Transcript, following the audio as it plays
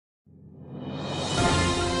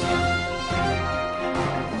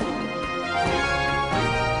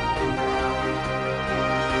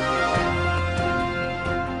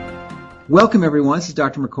Welcome, everyone. This is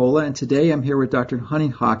Dr. Mercola, and today I'm here with Dr.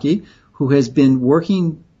 Hunninghake, who has been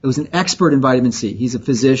was an expert in vitamin C. He's a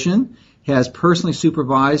physician, has personally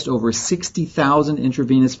supervised over 60,000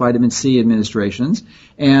 intravenous vitamin C administrations,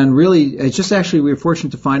 and really, we were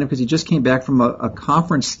fortunate to find him because he just came back from a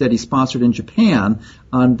conference that he sponsored in Japan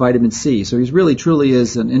on vitamin C. So he's really, truly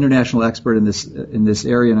is an international expert in this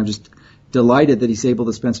area, and I'm just delighted that he's able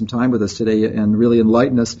to spend some time with us today and really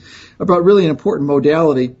enlighten us about really an important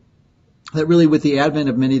modality that really, with the advent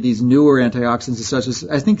of many of these newer antioxidants and such,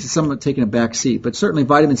 I think is somewhat taking a back seat. But certainly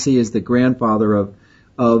vitamin C is the grandfather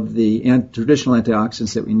of the traditional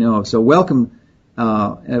antioxidants that we know of. So welcome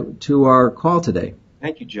to our call today.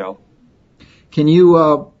 Thank you, Joe. Can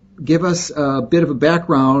you give us a bit of a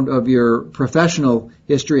background of your professional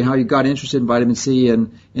history, how you got interested in vitamin C,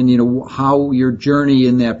 and how your journey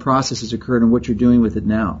in that process has occurred and what you're doing with it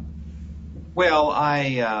now? Well,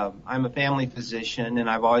 I'm a family physician, and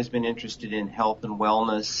I've always been interested in health and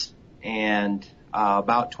wellness, and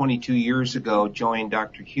about 22 years ago joined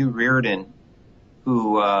Dr. Hugh Reardon,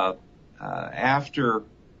 who after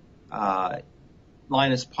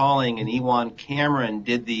Linus Pauling and Ewan Cameron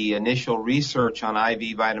did the initial research on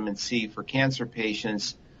IV vitamin C for cancer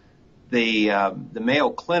patients, the Mayo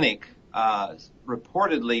Clinic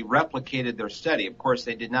reportedly replicated their study. Of course,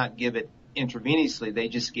 they did not give it intravenously, they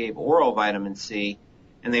just gave oral vitamin C,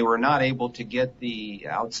 and they were not able to get the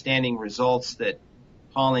outstanding results that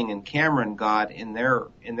Pauling and Cameron got in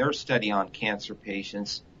their study on cancer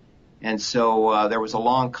patients. And so there was a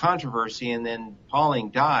long controversy, and then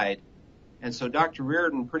Pauling died. And so Dr.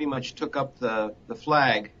 Reardon pretty much took up the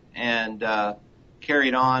flag and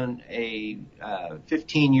carried on a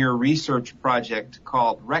 15-year research project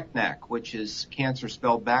called RECNAC, which is cancer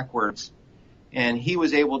spelled backwards. And he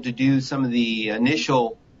was able to do some of the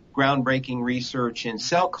initial groundbreaking research in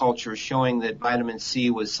cell culture showing that vitamin C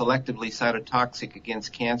was selectively cytotoxic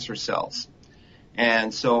against cancer cells.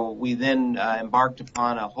 And so we then embarked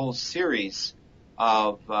upon a whole series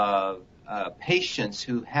of patients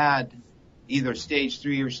who had either stage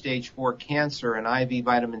 3 or stage 4 cancer, and IV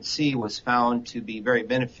vitamin C was found to be very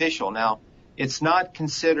beneficial. Now, it's not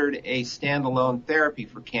considered a standalone therapy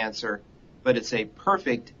for cancer, but it's a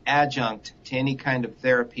perfect adjunct to any kind of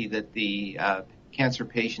therapy that the cancer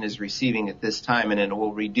patient is receiving at this time, and it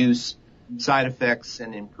will reduce side effects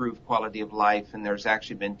and improve quality of life. And there's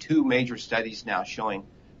actually been 2 major studies now showing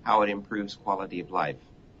how it improves quality of life.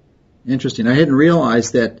 Interesting. I hadn't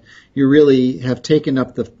realized that you really have taken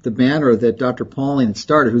up the banner that Dr. Pauling had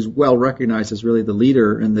started, who's well recognized as really the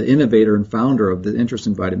leader and the innovator and founder of the interest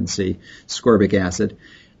in vitamin C, ascorbic acid,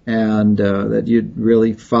 and that you'd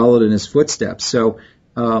really followed in his footsteps. So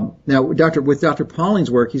now, with Dr. Pauling's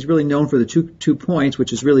work, he's really known for the two points,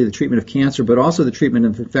 which is really the treatment of cancer, but also the treatment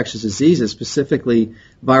of infectious diseases, specifically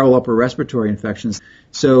viral upper respiratory infections.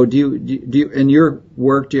 So, do you in your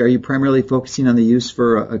work, are you primarily focusing on the use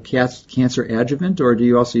for a cancer adjuvant, or do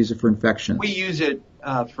you also use it for infections? We use it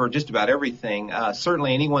for just about everything.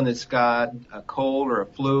 Certainly, anyone that's got a cold or a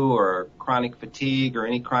flu or chronic fatigue or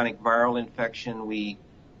any chronic viral infection, we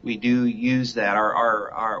do use that.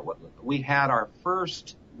 We had our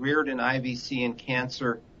first Reardon IVC and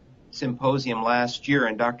Cancer Symposium last year,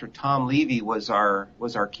 and Dr. Tom Levy was our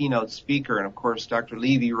keynote speaker. And of course, Dr.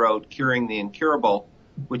 Levy wrote Curing the Incurable,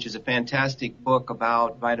 which is a fantastic book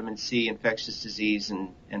about vitamin C, infectious disease,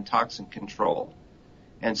 and toxin control.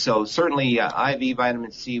 And so certainly IV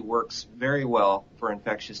vitamin C works very well for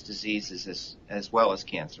infectious diseases as well as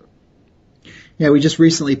cancer. Yeah, we just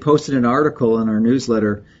recently posted an article in our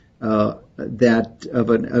newsletter that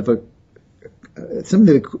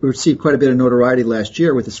something that received quite a bit of notoriety last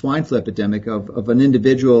year with the swine flu epidemic of an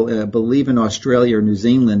individual, I believe in Australia or New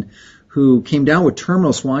Zealand, who came down with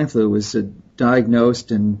terminal swine flu, was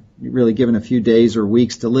diagnosed and really given a few days or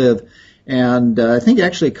weeks to live, and I think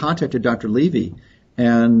actually contacted Dr. Levy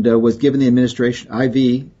and was given the administration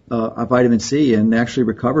IV of vitamin C and actually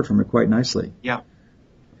recovered from it quite nicely. Yeah.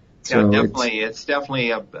 So yeah, definitely. It's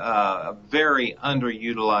definitely a very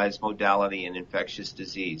underutilized modality in infectious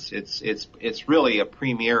disease. It's really a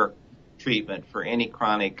premier treatment for any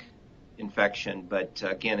chronic infection, but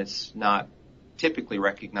again, it's not typically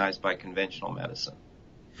recognized by conventional medicine.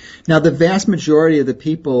 Now, the vast majority of the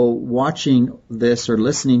people watching this or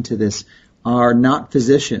listening to this are not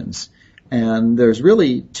physicians. And there's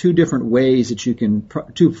really two primary ways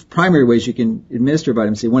you can administer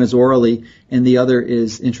vitamin C. One is orally, and the other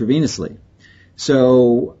is intravenously.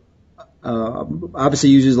 So,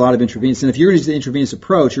 obviously, uses a lot of intravenous. And if you're going to use the intravenous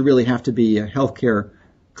approach, you really have to be a healthcare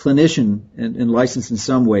clinician and licensed in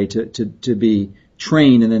some way to be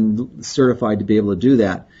trained and then certified to be able to do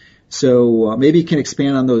that. So maybe you can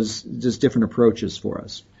expand on those just different approaches for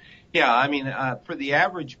us. Yeah, I mean, for the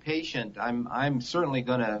average patient, I'm certainly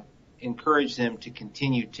going to encourage them to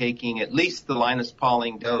continue taking at least the Linus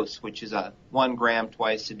Pauling dose, which is a 1 gram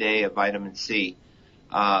twice a day of vitamin C.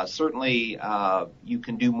 Certainly, you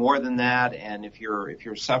can do more than that, and if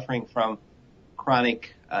you're suffering from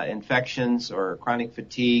chronic infections or chronic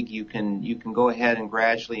fatigue, you can go ahead and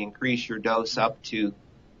gradually increase your dose up to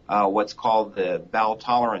what's called the bowel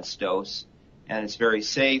tolerance dose, and it's very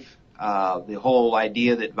safe. The whole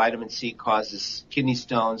idea that vitamin C causes kidney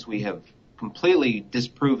stones, we have completely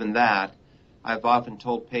disproven that. I've often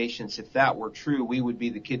told patients if that were true, we would be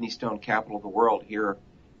the kidney stone capital of the world here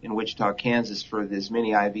in Wichita, Kansas, for as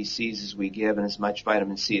many IVCs as we give and as much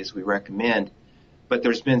vitamin C as we recommend. But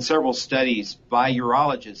there's been several studies by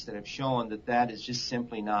urologists that have shown that that is just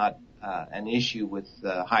simply not an issue with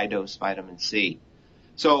high-dose vitamin C.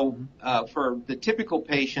 So for the typical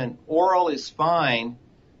patient, oral is fine,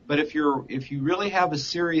 but if you really have a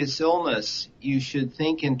serious illness, you should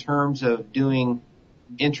think in terms of doing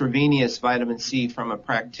intravenous vitamin C from a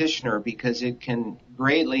practitioner, because it can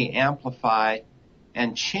greatly amplify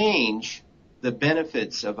and change the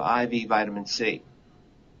benefits of IV vitamin C.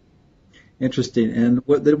 Interesting. And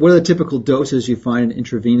what are the typical doses you find in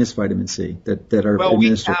intravenous vitamin C that are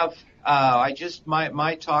administered? Well, we have,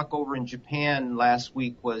 my talk over in Japan last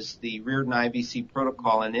week was the Reardon IVC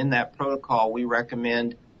protocol, and in that protocol we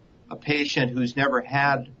recommend a patient who's never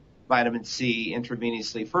had vitamin C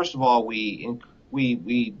intravenously. First of all, we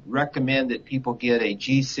recommend that people get a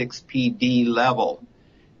G6PD level.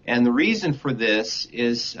 And the reason for this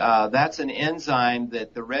is that's an enzyme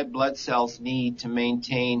that the red blood cells need to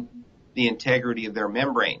maintain the integrity of their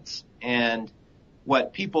membranes. And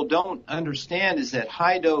what people don't understand is that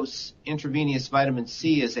high-dose intravenous vitamin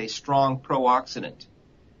C is a strong pro-oxidant.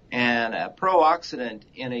 And a pro-oxidant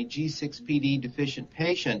in a G6PD deficient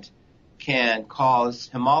patient can cause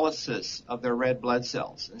hemolysis of their red blood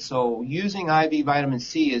cells. And so using IV vitamin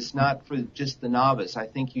C is not for just the novice. I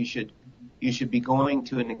think you should be going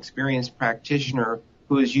to an experienced practitioner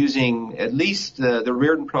who is using at least the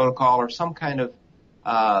Reardon protocol or some kind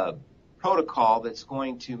of protocol that's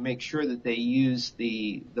going to make sure that they use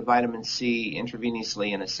the vitamin C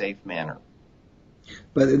intravenously in a safe manner.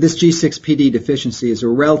 But this G6PD deficiency is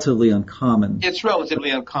relatively uncommon. It's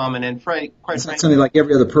relatively uncommon, and quite it's frankly, not something like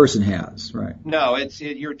every other person has, right? No,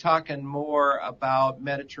 you're talking more about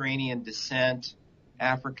Mediterranean descent,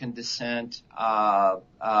 African descent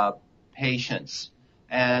patients,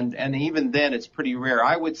 and even then it's pretty rare.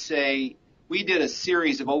 I would say we did a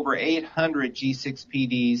series of over 800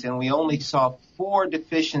 G6PDs, and we only saw 4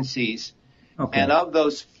 deficiencies, okay. And of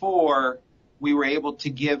those 4, we were able to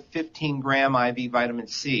give 15-gram IV vitamin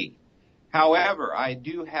C. However, I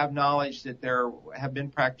do have knowledge that there have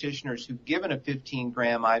been practitioners who've given a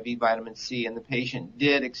 15-gram IV vitamin C, and the patient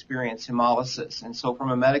did experience hemolysis. And so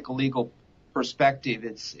from a medical legal perspective,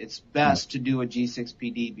 it's best to do a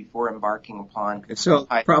G6PD before embarking upon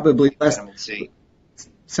high probably less vitamin C.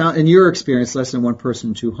 In your experience, less than 1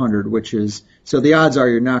 person in 200, which is, so the odds are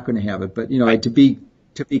you're not going to have it, but right.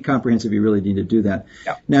 To be comprehensive, you really need to do that.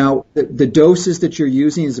 Yeah. Now, the doses that you're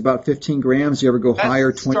using is about 15 grams. You ever go That's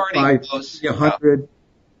higher, 25, 100?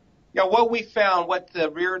 Yeah, what the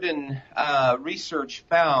Reardon research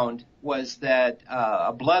found was that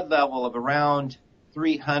a blood level of around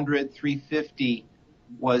 300, 350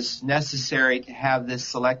 was necessary to have this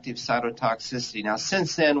selective cytotoxicity. Now,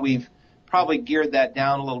 since then, we've probably geared that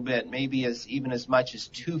down a little bit, maybe even as much as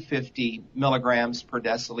 250 milligrams per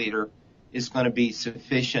deciliter is going to be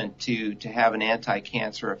sufficient to have an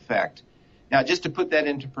anti-cancer effect. Now, just to put that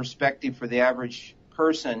into perspective for the average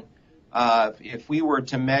person, if we were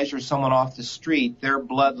to measure someone off the street, their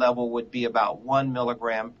blood level would be about 1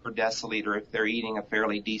 milligram per deciliter if they're eating a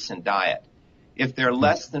fairly decent diet. If they're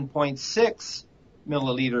less than 0.6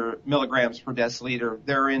 milligrams per deciliter,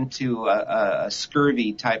 they're into a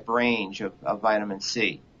scurvy-type range of vitamin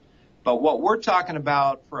C. But what we're talking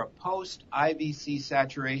about for a post-IVC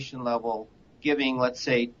saturation level, giving, let's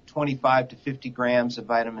say, 25 to 50 grams of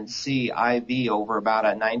vitamin C IV over about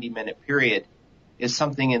a 90-minute period, is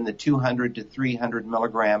something in the 200 to 300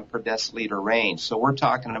 milligram per deciliter range. So we're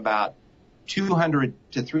talking about 200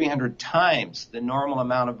 to 300 times the normal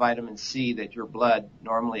amount of vitamin C that your blood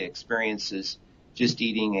normally experiences just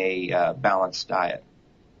eating a balanced diet.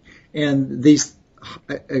 And these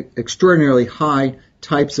extraordinarily high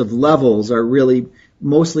types of levels are really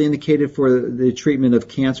mostly indicated for the treatment of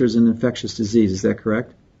cancers and infectious disease. Is that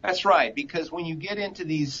correct? That's right, because when you get into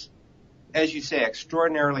these, as you say,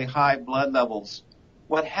 extraordinarily high blood levels,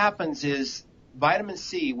 what happens is vitamin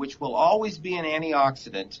C, which will always be an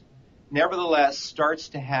antioxidant, nevertheless starts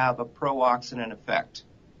to have a pro-oxidant effect.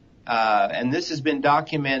 And this has been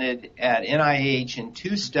documented at NIH in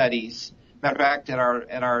 2 studies. Matter of fact, at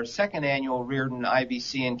our second annual Reardon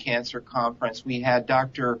IVC and Cancer Conference, we had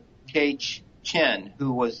Dr. K. Chen,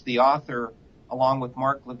 who was the author, along with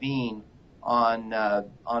Mark Levine, on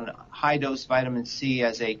high-dose vitamin C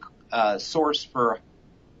as a source for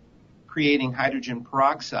creating hydrogen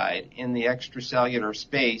peroxide in the extracellular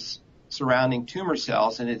space surrounding tumor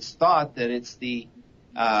cells. And it's thought that it's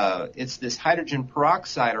this hydrogen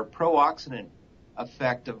peroxide or pro-oxidant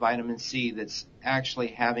effect of vitamin C that's actually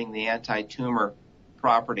having the anti-tumor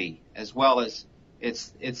property, as well as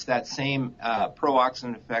it's that same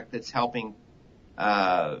pro-oxidant effect that's helping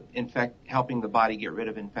the body get rid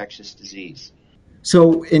of infectious disease.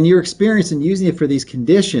 So, in your experience in using it for these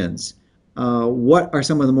conditions, what are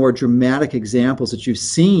some of the more dramatic examples that you've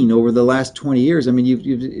seen over the last 20 years? I mean,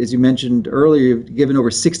 you've as you mentioned earlier, you've given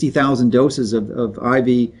over 60,000 doses of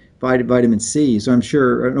IV vitamin C. So I'm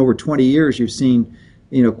sure in over 20 years you've seen,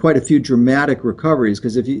 quite a few dramatic recoveries.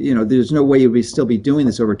 Because if there's no way you'd still be doing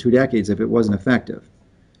this over 2 decades if it wasn't effective.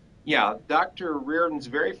 Yeah, Dr. Reardon's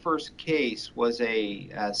very first case was a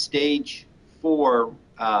stage 4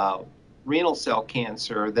 renal cell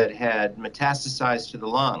cancer that had metastasized to the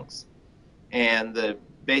lungs. And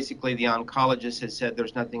basically the oncologist had said,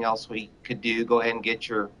 there's nothing else we could do. Go ahead and get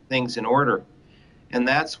your things in order. And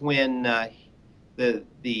that's when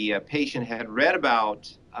the patient had read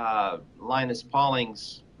about Linus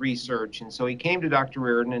Pauling's research. And so he came to Dr.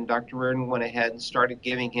 Reardon, and Dr. Reardon went ahead and started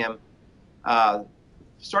giving him,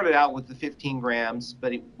 started out with the 15 grams,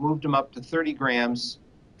 but he moved him up to 30 grams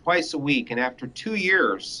twice a week. And after 2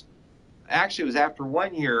 years, actually it was after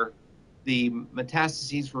 1 year, the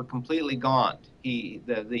metastases were completely gone. The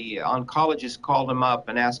oncologist called him up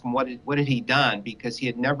and asked him what had he done, because he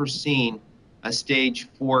had never seen a stage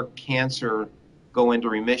 4 cancer go into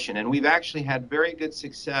remission. And we've actually had very good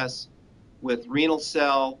success with renal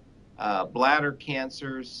cell, bladder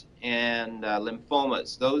cancers, and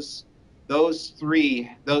lymphomas.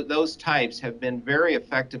 Those types have been very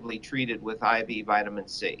effectively treated with IV vitamin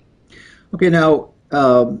C. Okay, now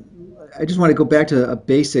I just want to go back to a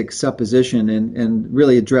basic supposition and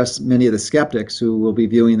really address many of the skeptics who will be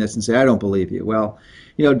viewing this and say, I don't believe you. Well,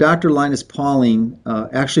 Dr. Linus Pauling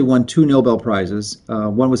actually won 2 Nobel Prizes.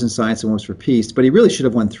 One was in science and one was for peace, but he really should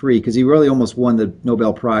have won 3, because he really almost won the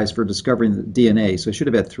Nobel Prize for discovering the DNA, so he should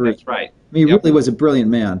have had 3. That's right. I mean, he really was a brilliant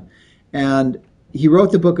man. And he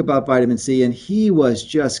wrote the book about vitamin C, and he was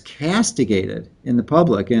just castigated in the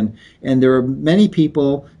public. And there are many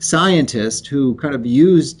people, scientists, who kind of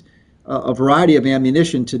used a variety of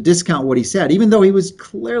ammunition to discount what he said, even though he was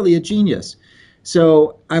clearly a genius.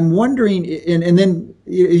 So I'm wondering, and then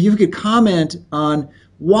if you could comment on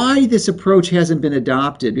why this approach hasn't been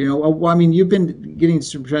adopted. I mean, you've been getting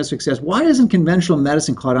some success. Why hasn't conventional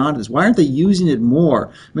medicine caught on to this? Why aren't they using it more?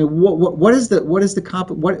 I mean, what is the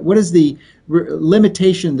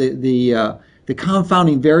limitation, the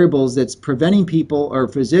confounding variables that's preventing people or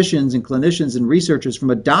physicians and clinicians and researchers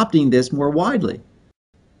from adopting this more widely?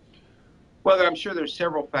 Well, I'm sure there's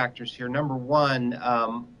several factors here. Number one,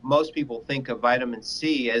 most people think of vitamin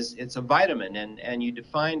C as it's a vitamin, and you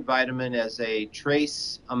define vitamin as a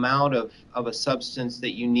trace amount of a substance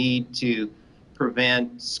that you need to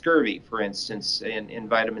prevent scurvy, for instance, in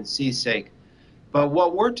vitamin C's sake. But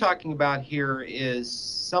what we're talking about here is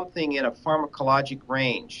something in a pharmacologic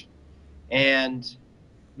range. And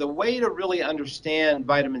the way to really understand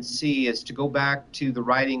vitamin C is to go back to the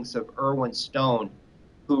writings of Irwin Stone,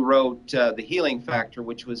 who wrote The Healing Factor,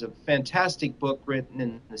 which was a fantastic book written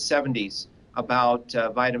in the 70s about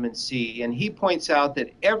vitamin C. And he points out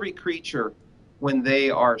that every creature, when they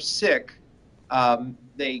are sick,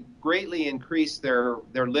 they greatly increase their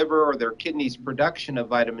liver or their kidneys' production of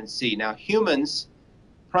vitamin C. Now, humans,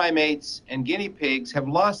 primates, and guinea pigs have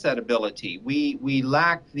lost that ability. We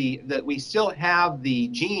lack we still have the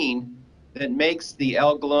gene that makes the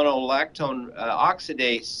L-gluconolactone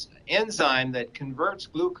oxidase enzyme that converts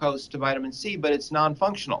glucose to vitamin C, but it's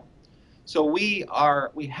non-functional. So we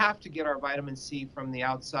have to get our vitamin C from the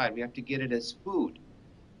outside. We have to get it as food.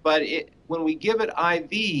 But when we give it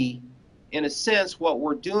IV, in a sense, what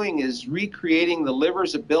we're doing is recreating the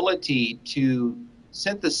liver's ability to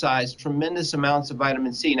synthesize tremendous amounts of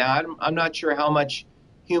vitamin C. Now, I'm not sure how much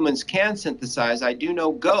humans can synthesize. I do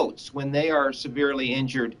know goats, when they are severely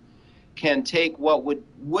injured, can take what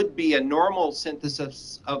would be a normal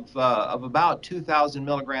synthesis of about 2,000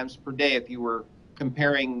 milligrams per day if you were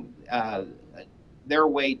comparing their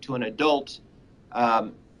weight to an adult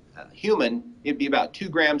human. It'd be about 2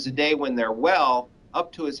 grams a day when they're well,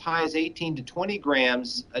 up to as high as 18 to 20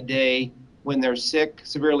 grams a day when they're sick,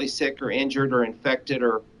 severely sick or injured or infected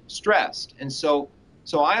or stressed. And so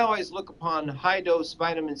I always look upon high dose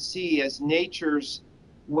vitamin C as nature's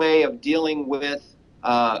way of dealing with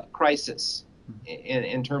crisis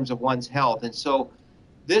in terms of one's health. And so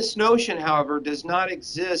this notion, however, does not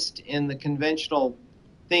exist in the conventional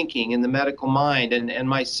thinking, in the medical mind. And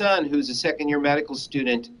my son, who's a second-year medical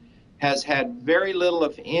student, has had very little,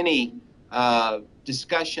 if any,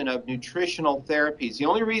 discussion of nutritional therapies. The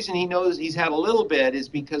only reason he knows he's had a little bit is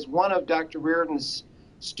because one of Dr. Reardon's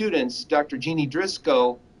students, Dr. Jeannie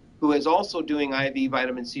Driscoll, who is also doing IV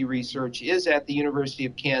vitamin C research, is at the University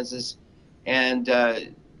of Kansas, and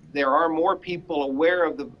there are more people aware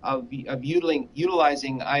of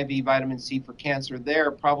utilizing IV vitamin C for cancer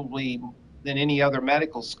there probably than any other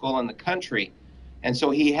medical school in the country. And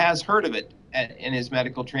so he has heard of it in his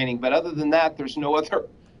medical training, but other than that, there's no other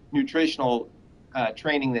nutritional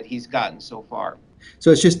training that he's gotten so far.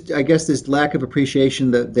 So it's just, I guess, this lack of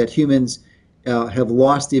appreciation that humans have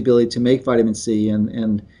lost the ability to make vitamin C,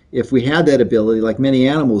 and if we had that ability, like many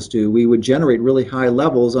animals do, we would generate really high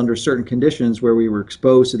levels under certain conditions where we were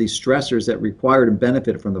exposed to these stressors that required and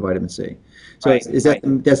benefited from the vitamin C. So right, is that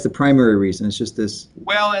that's the primary reason? It's just this.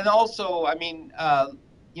 Well, and also, I mean,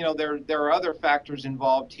 there are other factors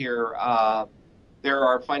involved here. There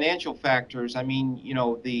are financial factors. I mean,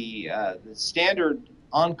 the standard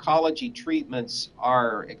oncology treatments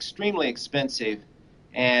are extremely expensive,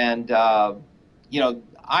 and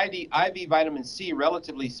IV vitamin C,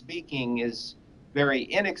 relatively speaking, is very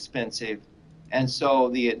inexpensive. And so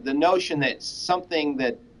the notion that something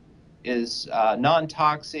that is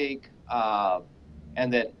non-toxic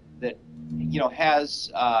and that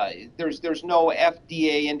has there's no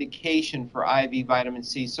FDA indication for IV vitamin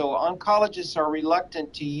C. So oncologists are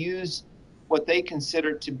reluctant to use what they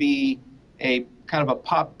consider to be a kind of a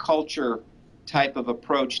pop culture type of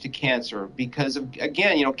approach to cancer because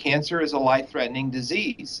again, cancer is a life-threatening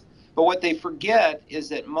disease. But what they forget is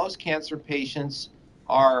that most cancer patients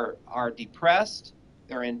are depressed,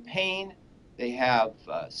 they're in pain, they have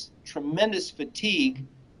tremendous fatigue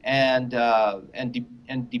and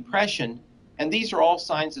depression, and these are all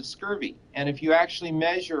signs of scurvy. And if you actually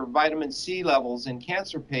measure vitamin C levels in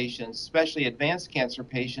cancer patients, especially advanced cancer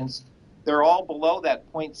patients, they're all below that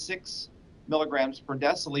 0.6 milligrams per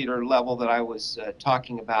deciliter level that I was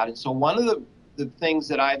talking about. And so one of the things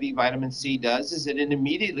that IV vitamin C does is that it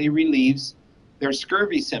immediately relieves their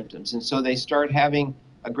scurvy symptoms. And so they start having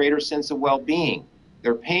a greater sense of well-being.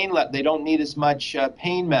 Their pain, they don't need as much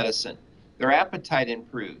pain medicine. Their appetite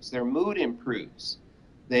improves. Their mood improves.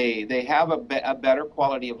 They have a better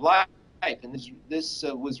quality of life. And this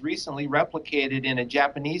was recently replicated in a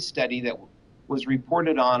Japanese study that was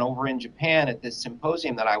reported on over in Japan at this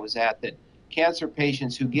symposium that I was at, that cancer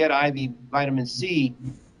patients who get IV vitamin C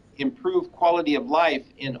improve quality of life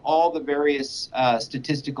in all the various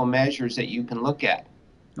statistical measures that you can look at.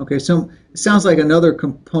 Okay, so it sounds like another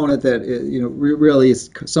component that really is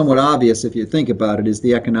somewhat obvious if you think about it is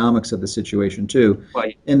the economics of the situation too,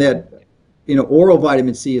 and that oral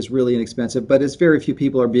vitamin C is really inexpensive, but it's very few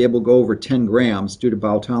people are be able to go over 10 grams due to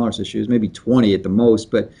bowel tolerance issues, maybe 20 at the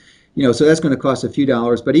most, but so that's going to cost a few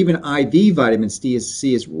dollars. But even IV vitamin C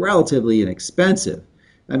is relatively inexpensive.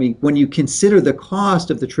 I mean, when you consider the cost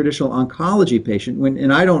of the traditional oncology patient,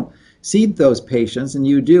 and I don't see those patients, and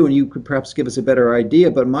you do, and you could perhaps give us a better idea,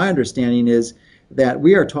 but my understanding is that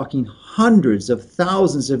we are talking hundreds of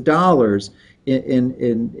thousands of dollars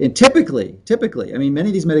in typically, I mean, many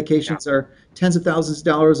of these medications are tens of thousands of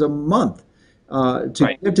dollars a month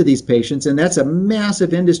to give to these patients, and that's a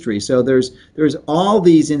massive industry. So there's all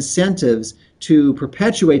these incentives to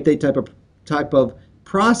perpetuate that type of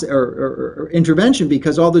process or intervention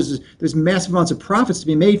because there's massive amounts of profits to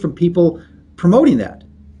be made from people promoting that.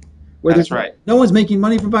 Where that's right. No one's making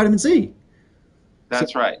money from vitamin C.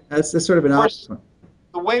 That's right. That's sort of an option.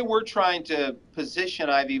 The way we're trying to position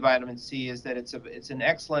IV vitamin C is that it's an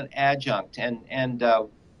excellent adjunct, and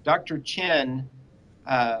Dr. Chen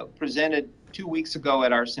presented 2 weeks ago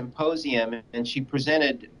at our symposium, and she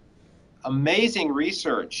presented amazing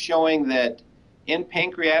research showing that in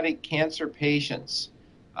pancreatic cancer patients,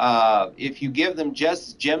 if you give them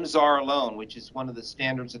just Gemzar alone, which is one of the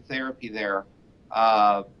standards of therapy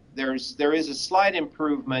there is a slight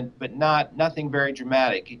improvement, but nothing very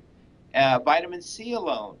dramatic. Vitamin C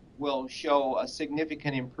alone will show a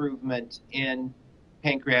significant improvement in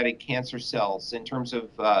pancreatic cancer cells in terms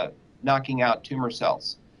of knocking out tumor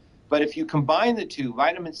cells. But if you combine the two,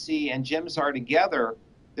 vitamin C and Gemzar together,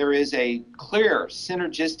 there is a clear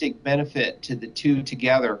synergistic benefit to the two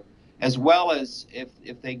together. as well as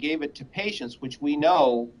if they gave it to patients, which we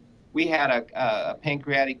know. We had a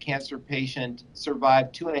pancreatic cancer patient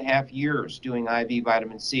survive 2.5 years doing IV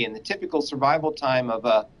vitamin C, and the typical survival time of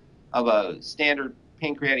a standard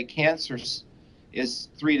pancreatic cancer is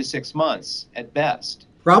 3 to 6 months at best.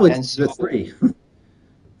 Probably And so, 3.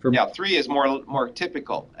 Yeah, 3 is more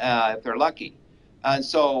typical if they're lucky. And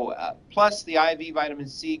so, plus the IV vitamin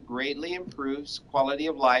C greatly improves quality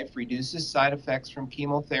of life, reduces side effects from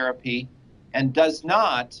chemotherapy, and does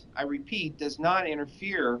not, I repeat, does not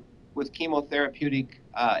interfere with chemotherapeutic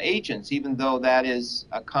agents, even though that is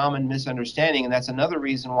a common misunderstanding. And that's another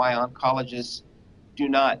reason why oncologists do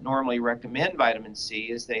not normally recommend vitamin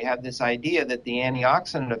C, is they have this idea that the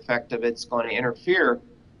antioxidant effect of it's going to interfere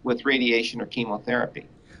with radiation or chemotherapy.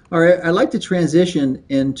 All right, I'd like to transition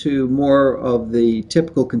into more of the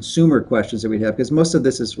typical consumer questions that we have, because most of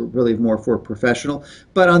this is really more for professional.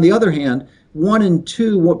 But on the other hand, between 1 and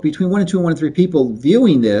 2 and 1 and 3 people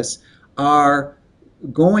viewing this are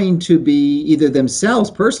going to be either themselves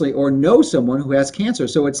personally or know someone who has cancer.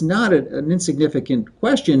 So it's not an insignificant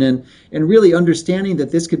question, and really understanding that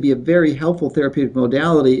this could be a very helpful therapeutic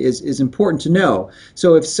modality is important to know.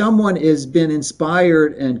 So if someone has been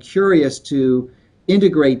inspired and curious to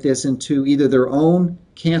integrate this into either their own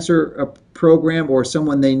cancer program or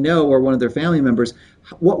someone they know or one of their family members,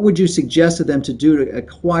 what would you suggest to them to do to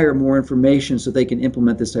acquire more information so they can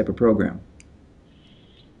implement this type of program?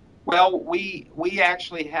 Well, we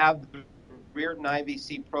actually have the Reardon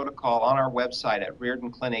IVC protocol on our website at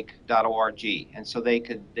reardonclinic.org, and so they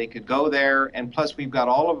could go there, and plus we've got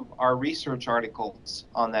all of our research articles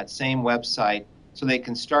on that same website, so they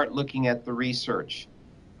can start looking at the research.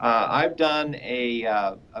 I've done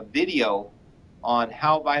a video on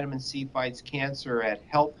how vitamin C fights cancer at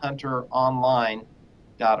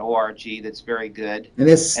healthhunteronline.org that's very good. And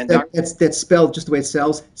that's spelled just the way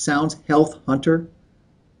it sounds, Health Hunter?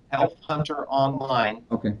 healthhunteronline.org,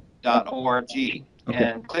 okay.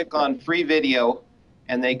 and click on free video,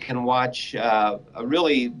 and they can watch a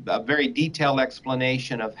very detailed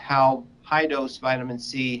explanation of how high-dose vitamin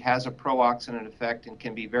C has a pro-oxidant effect and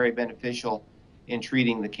can be very beneficial in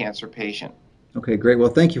treating the cancer patient. Okay, great. Well,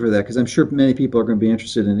 thank you for that, because I'm sure many people are going to be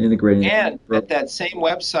interested in integrating it. And at that same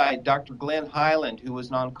website, Dr. Glenn Highland, who was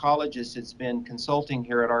an oncologist that's been consulting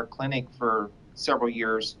here at our clinic for several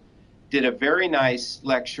years, did a very nice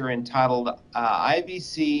lecture entitled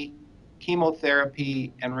IVC,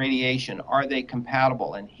 Chemotherapy, and Radiation, Are They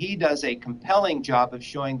Compatible? And he does a compelling job of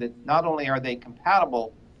showing that not only are they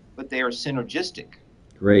compatible, but they are synergistic.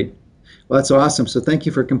 Great. Well, that's awesome. So thank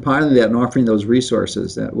you for compiling that and offering those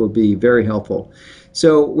resources. That will be very helpful.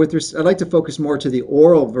 So I'd like to focus more to the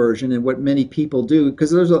oral version and what many people do,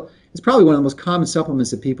 because it's probably one of the most common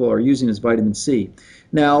supplements that people are using is vitamin C.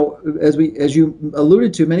 Now, as you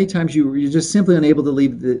alluded to, many times you're just simply unable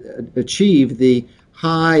to achieve the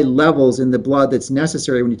high levels in the blood that's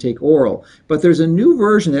necessary when you take oral. But there's a new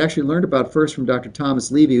version that I actually learned about first from Dr.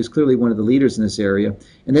 Thomas Levy, who's clearly one of the leaders in this area,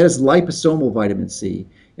 and that is liposomal vitamin C.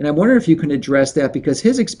 And I'm wondering if you can address that, because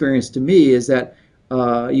his experience to me is that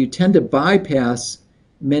you tend to bypass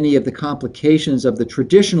many of the complications of the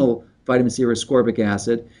traditional vitamin C or ascorbic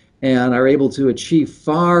acid and are able to achieve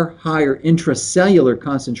far higher intracellular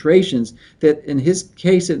concentrations that in his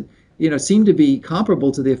case seem to be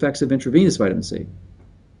comparable to the effects of intravenous vitamin C.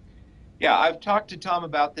 Yeah, I've talked to Tom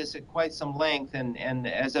about this at quite some length, and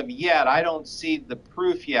as of yet, I don't see the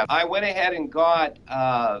proof yet. I went ahead and got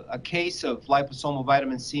a case of liposomal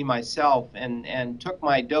vitamin C myself and took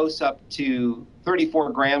my dose up to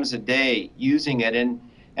 34 grams a day using it. And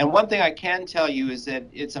one thing I can tell you is that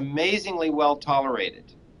it's amazingly well tolerated,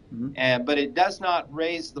 but it does not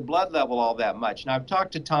raise the blood level all that much. And I've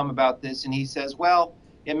talked to Tom about this, and he says, well,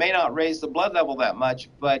 it may not raise the blood level that much,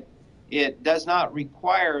 but it does not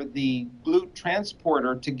require the GLUT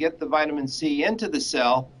transporter to get the vitamin C into the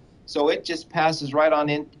cell, so it just passes right on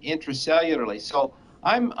intracellularly. So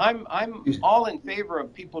I'm all in favor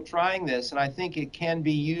of people trying this, and I think it can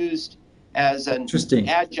be used as an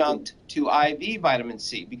adjunct to IV vitamin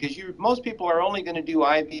C, because most people are only going to do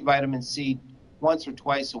IV vitamin C once or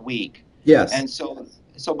twice a week. Yes. And so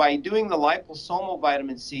by doing the liposomal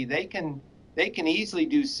vitamin C, they can easily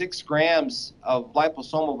do 6 grams of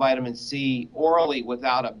liposomal vitamin C orally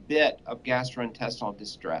without a bit of gastrointestinal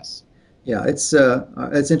distress. Yeah, it's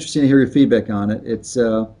interesting to hear your feedback on it. It's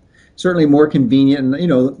certainly more convenient,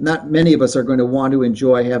 and not many of us are going to want to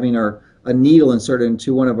enjoy having a needle inserted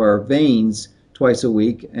into one of our veins twice a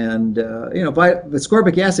week. And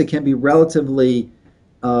ascorbic acid can be relatively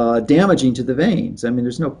damaging to the veins. I mean,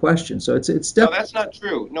 there's no question. So it's definitely. No, that's not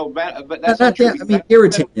true. No, but that's not true. I mean,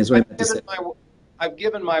 irritating is what I meant to say. I've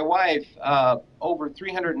given my wife over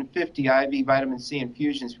 350 IV vitamin C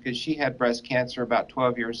infusions because she had breast cancer about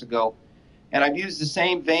 12 years ago. And I've used the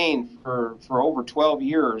same vein for over 12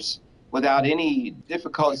 years without any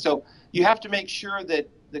difficulty. So you have to make sure that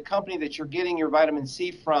the company that you're getting your vitamin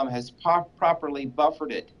C from has properly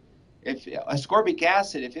buffered it. If ascorbic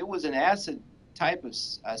acid, if it was an acid type of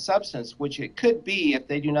substance, which it could be if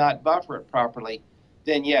they do not buffer it properly,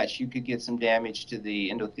 then yes, you could get some damage to the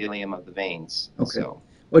endothelium of the veins. Okay. So.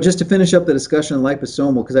 Well, just to finish up the discussion on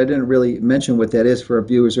liposomal, because I didn't really mention what that is for our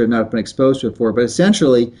viewers who have not been exposed to it before, but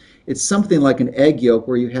essentially it's something like an egg yolk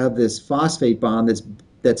where you have this phosphate bond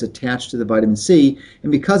that's attached to the vitamin C,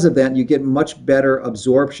 and because of that you get much better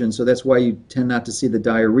absorption, so that's why you tend not to see the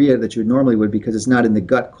diarrhea that you normally would, because it's not in the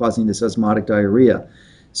gut causing this osmotic diarrhea.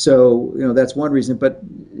 So, that's one reason, but,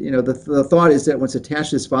 the thought is that once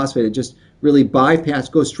attached to this phosphate, it just really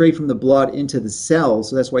goes straight from the blood into the cells,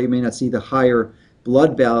 so that's why you may not see the higher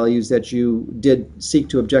blood values that you did seek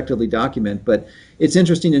to objectively document. But it's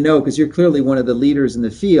interesting to know, because you're clearly one of the leaders in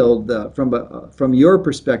the field. From your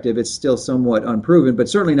perspective, it's still somewhat unproven, but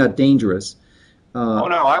certainly not dangerous. Oh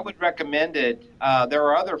no, I would recommend it. There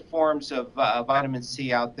are other forms of vitamin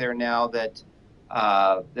C out there now that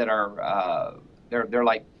are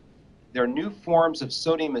they're new forms of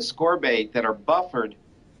sodium ascorbate that are buffered,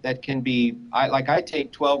 that can be I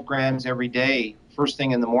take 12 grams every day first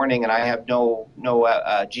thing in the morning, and I have no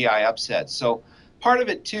GI upsets. So part of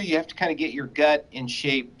it too, you have to kind of get your gut in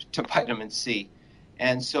shape to vitamin C,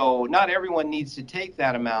 and so not everyone needs to take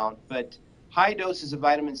that amount, but high doses of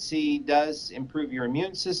vitamin C does improve your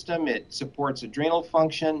immune system. It supports adrenal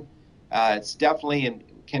function. It's definitely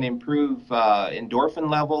can improve endorphin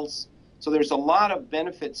levels. So there's a lot of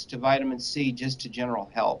benefits to vitamin C just to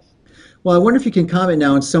general health. Well, I wonder if you can comment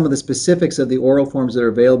now on some of the specifics of the oral forms that are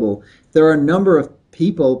available. There are a number of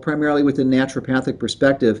people, primarily with a naturopathic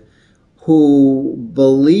perspective, who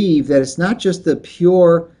believe that it's not just the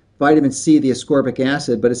pure vitamin C, the ascorbic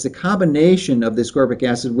acid, but it's the combination of the ascorbic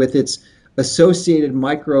acid with its associated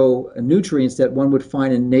micronutrients that one would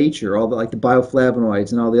find in nature, like the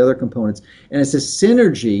bioflavonoids and all the other components. And it's a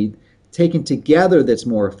synergy taken together that's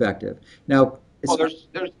more effective. Now, well,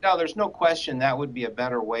 there's no question that would be a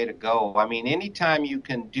better way to go. I mean, anytime you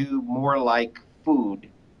can do more like food,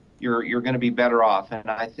 you're going to be better off. And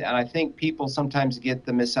I think people sometimes get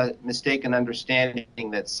the mistaken understanding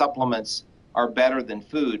that supplements are better than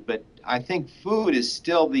food, but I think food is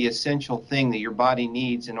still the essential thing that your body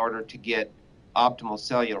needs in order to get optimal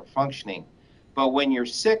cellular functioning. But when you're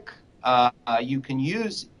sick, you can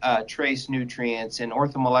use trace nutrients in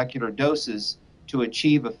orthomolecular doses to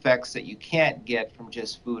achieve effects that you can't get from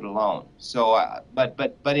just food alone. So,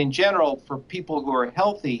 but in general, for people who are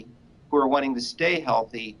healthy, who are wanting to stay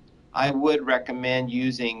healthy, I would recommend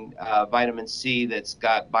using vitamin C that's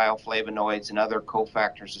got bioflavonoids and other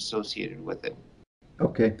cofactors associated with it.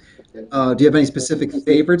 Okay. Do you have any specific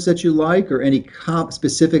favorites that you like, or any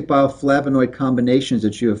specific bioflavonoid combinations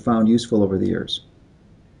that you have found useful over the years?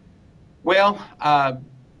 Well,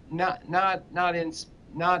 none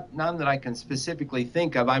that I can specifically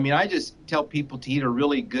think of. I mean, I just tell people to eat a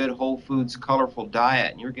really good whole foods, colorful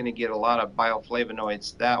diet, and you're going to get a lot of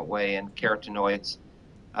bioflavonoids that way, and carotenoids.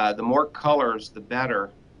 The more colors, the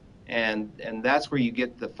better, and that's where you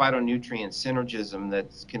get the phytonutrient synergism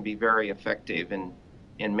that can be very effective in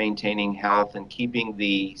maintaining health and keeping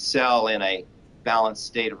the cell in a balanced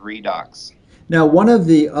state of redox. Now, one of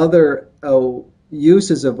the other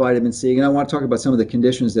uses of vitamin C, and I want to talk about some of the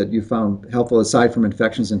conditions that you found helpful aside from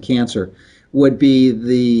infections and cancer, would be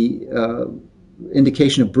the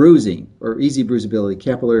indication of bruising or easy bruisability,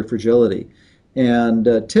 capillary fragility. And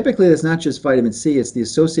typically that's not just vitamin C, it's the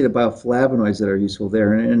associated bioflavonoids that are useful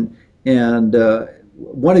there. And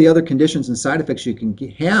one of the other conditions and side effects you can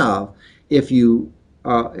have if you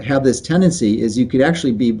have this tendency is you could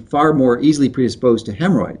actually be far more easily predisposed to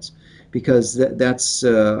hemorrhoids, because that's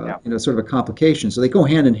sort of a complication. So they go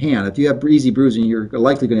hand in hand. If you have easy bruising, you're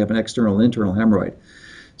likely going to have an external and internal hemorrhoid.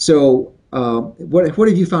 So what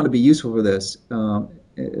have you found to be useful for this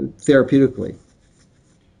therapeutically?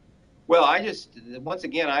 Well, once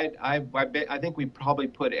again, I think we probably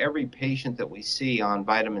put every patient that we see on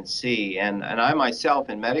vitamin C, and I myself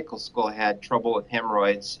in medical school had trouble with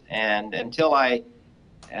hemorrhoids, and until I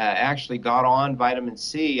actually got on vitamin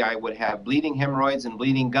C, I would have bleeding hemorrhoids and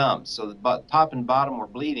bleeding gums. So the top and bottom were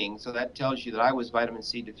bleeding, so that tells you that I was vitamin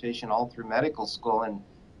C deficient all through medical school and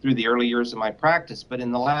through the early years of my practice. But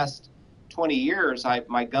in the last 20 years,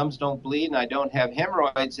 my gums don't bleed and I don't have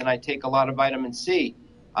hemorrhoids, and I take a lot of vitamin C.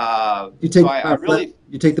 You take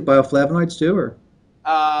the bioflavonoids too, or?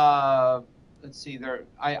 let's see there.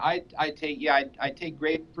 I take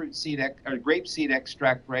grapefruit or grape seed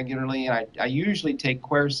extract regularly, and I usually take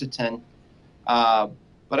quercetin. Uh,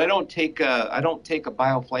 but I don't take a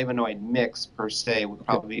bioflavonoid mix per se. Would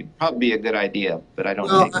probably be a good idea, but I don't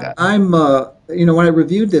Well, take that. when I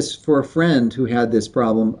reviewed this for a friend who had this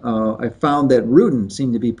problem, I found that rutin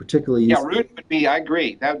seemed to be particularly Yeah, useful. root would be. I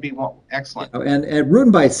agree. That would be excellent. And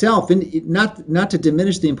rutin by itself, and not to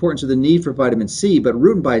diminish the importance of the need for vitamin C, but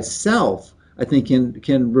rutin by itself, I think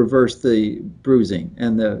can reverse the bruising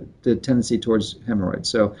and the tendency towards hemorrhoids.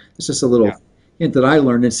 So it's just a little Yeah. hint that I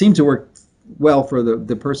learned. It seemed to work well for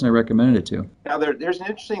the person I recommended it to. Now there's an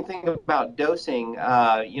interesting thing about dosing.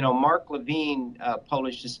 Mark Levine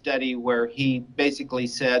published a study where he basically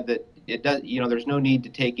said that it does. There's no need to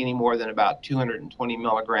take any more than about 220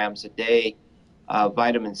 milligrams a day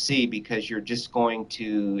vitamin C because it's just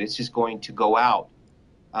going to go out.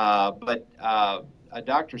 But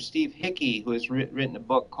Dr. Steve Hickey, who has written a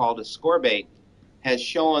book called Ascorbate, has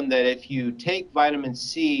shown that if you take vitamin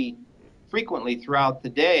C frequently throughout the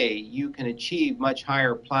day, you can achieve much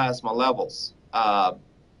higher plasma levels.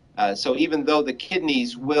 So even though the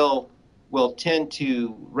kidneys will tend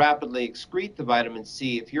to rapidly excrete the vitamin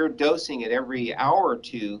C, if you're dosing it every hour or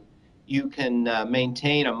two, you can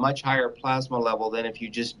maintain a much higher plasma level than if you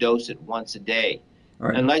just dose it once a day, All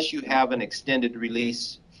right. unless you have an extended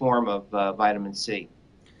release form of vitamin C.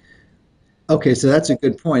 Okay, so that's a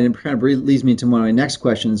good point, and kind of leads me to one of my next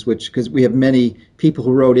questions, which because we have many people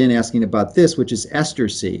who wrote in asking about this, which is ester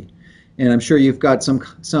C, and I'm sure you've got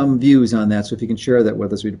some views on that. So if you can share that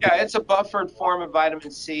with us, we'd Yeah, appreciate. it's a buffered form of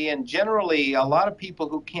vitamin C, and generally, a lot of people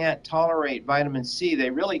who can't tolerate vitamin C, they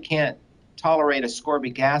really can't tolerate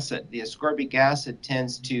ascorbic acid. The ascorbic acid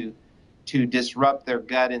tends to disrupt their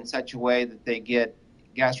gut in such a way that they get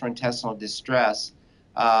gastrointestinal distress.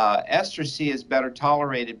 Ester C is better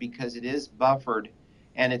tolerated because it is buffered,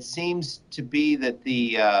 and it seems to be that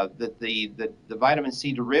the vitamin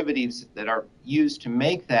C derivatives that are used to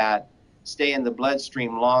make that stay in the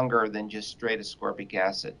bloodstream longer than just straight ascorbic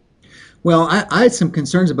acid. Well, I had some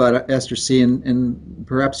concerns about ester C, and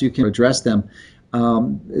perhaps you can address them.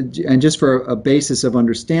 And just for a basis of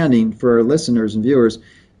understanding for our listeners and viewers,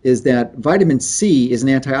 is that vitamin C is an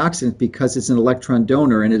antioxidant because it's an electron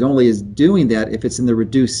donor, and it only is doing that if it's in the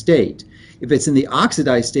reduced state. If it's in the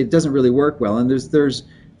oxidized state, it doesn't really work well. And there's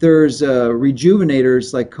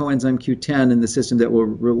rejuvenators like coenzyme Q10 in the system that will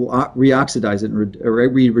reoxidize it or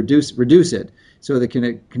reduce it so that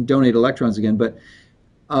it can donate electrons again. But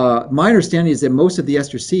my understanding is that most of the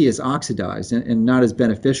ester C is oxidized and not as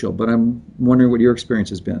beneficial, but I'm wondering what your experience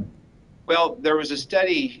has been. Well, there was a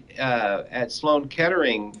study at Sloan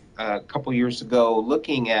Kettering a couple years ago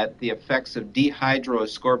looking at the effects of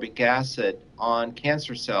dehydroascorbic acid on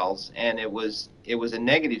cancer cells, and it was a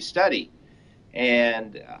negative study.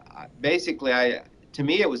 And basically, to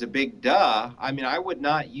me, it was a big duh. I mean, I would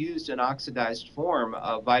not use an oxidized form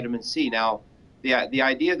of vitamin C. Now, the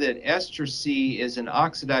idea that ester C is an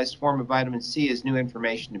oxidized form of vitamin C is new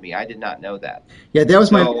information to me. I did not know that. Yeah, that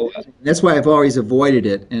was my. So, That's why I've always avoided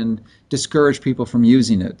it and discouraged people from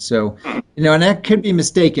using it. So, and that could be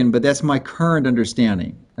mistaken, but that's my current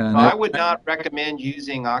understanding. And I would not recommend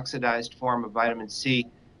using oxidized form of vitamin C,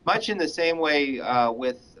 much in the same way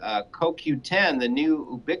with CoQ10, the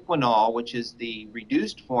new ubiquinol, which is the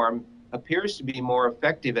reduced form, appears to be more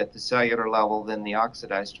effective at the cellular level than the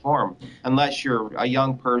oxidized form, unless you're a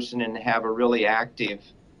young person and have a really active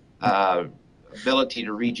uh, ability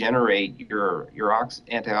to regenerate your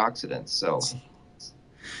antioxidants.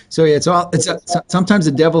 so yeah, sometimes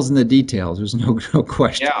the devil's in the details. There's no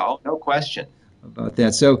question Yeah, no question. about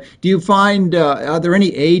that. So, do you find are there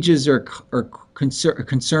any ages or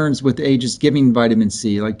concerns with ages giving vitamin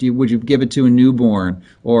C? Like, would you give it to a newborn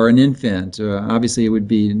or an infant? Obviously, it would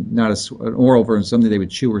be not an oral version, something they would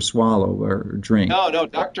chew or swallow or drink. No.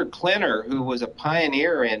 Dr. Klenner, who was a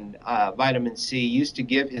pioneer in vitamin C, used to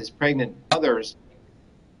give his pregnant mothers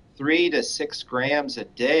 3 to 6 grams a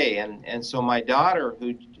day, and so my daughter,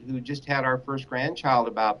 who just had our first grandchild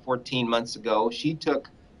about 14 months ago,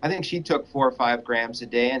 I think she took 4 or 5 grams a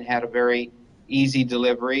day and had a very easy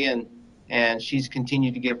delivery, and she's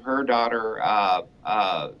continued to give her daughter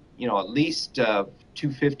at least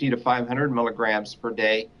 250 to 500 milligrams per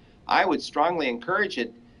day. I would strongly encourage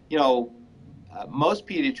it. Most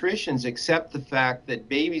pediatricians accept the fact that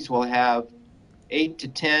babies will have 8 to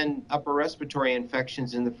 10 upper respiratory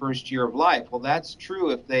infections in the first year of life. Well, that's true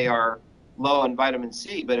if they are low in vitamin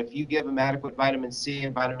C, but if you give them adequate vitamin C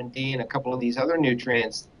and vitamin D and a couple of these other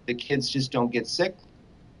nutrients, the kids just don't get sick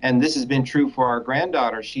And this has been true for our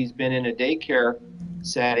granddaughter. She's been in a daycare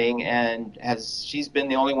setting and she's been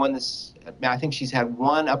the only one I think she's had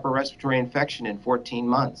one upper respiratory infection in 14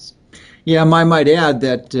 months. Yeah, I might add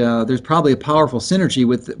that there's probably a powerful synergy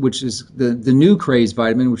with which is the new craze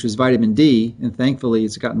vitamin, which is vitamin D, and thankfully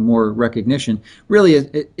it's gotten more recognition. Really,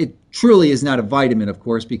 it truly is not a vitamin, of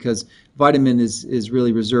course, because vitamin is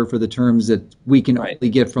really reserved for the terms that we can Right. only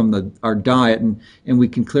get from our diet, and we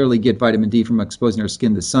can clearly get vitamin D from exposing our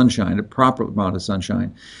skin to sunshine, a proper amount of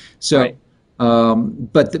sunshine. So. Right.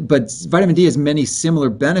 But vitamin D has many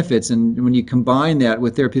similar benefits, and when you combine that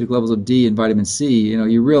with therapeutic levels of D and vitamin C,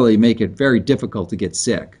 you really make it very difficult to get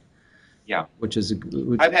sick. Yeah. Which is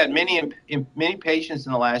I've had many patients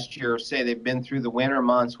in the last year say they've been through the winter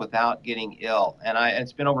months without getting ill, and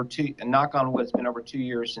it's been over and knock on wood, it's been over 2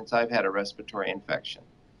 years since I've had a respiratory infection.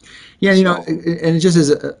 Yeah, So, and just as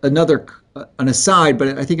an aside,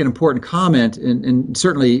 but I think an important comment, and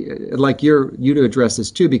certainly I'd like you to address this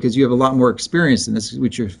too, because you have a lot more experience in this,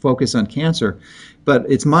 which your focus on cancer. But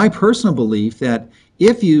it's my personal belief that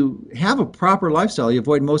if you have a proper lifestyle, you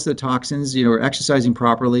avoid most of the toxins, are exercising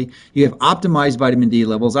properly, you have optimized vitamin D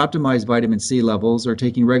levels, optimized vitamin C levels, or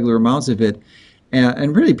taking regular amounts of it,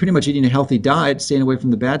 and really pretty much eating a healthy diet, staying away from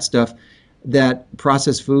the bad stuff, that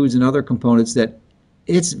processed foods and other components, that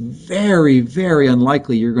it's very, very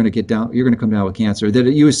unlikely you're going to come down with cancer.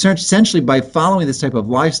 That you essentially, by following this type of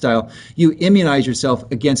lifestyle, you immunize yourself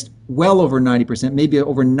against well over 90%, maybe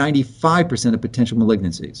over 95% of potential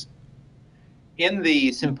malignancies. in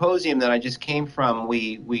the symposium that I just came from,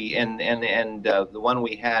 the one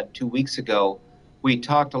we had 2 weeks ago, we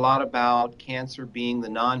talked a lot about cancer being the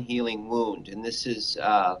non-healing wound, and this is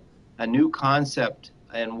a new concept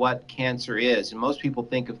and what cancer is. And most people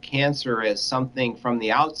think of cancer as something from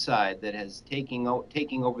the outside that has taking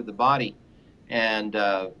over the body, and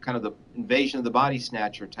kind of the invasion of the body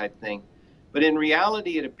snatcher type thing. But in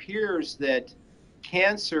reality, it appears that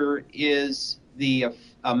cancer is a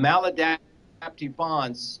maladaptive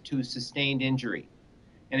response to sustained injury.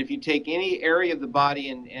 And if you take any area of the body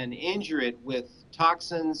and injure it with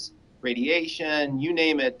toxins, radiation, you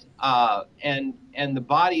name it, and the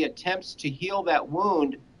body attempts to heal that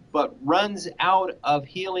wound but runs out of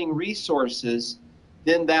healing resources,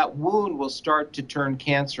 then that wound will start to turn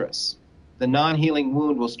cancerous. The non-healing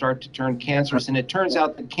wound will start to turn cancerous. And it turns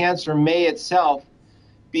out that cancer may itself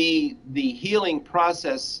be the healing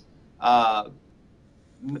process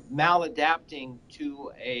maladapting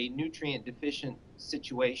to a nutrient deficient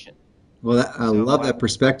situation. Well, I love that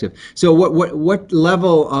perspective. So, what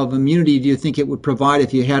level of immunity do you think it would provide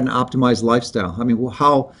if you had an optimized lifestyle? I mean,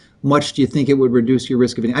 how much do you think it would reduce your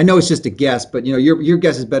risk of anything? I know it's just a guess, but your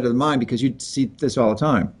guess is better than mine because you see this all the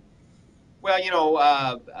time. Well,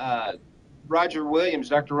 Dr. Roger Williams,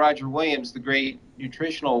 the great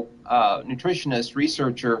nutritionist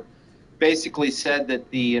researcher, basically said that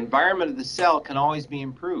the environment of the cell can always be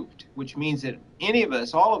improved, which means that any of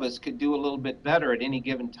us, all of us, could do a little bit better at any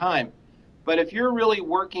given time. But if you're really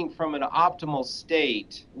working from an optimal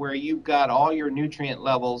state where you've got all your nutrient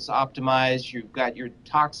levels optimized, you've got your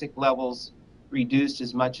toxic levels reduced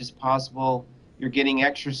as much as possible, you're getting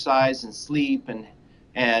exercise and sleep,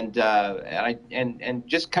 and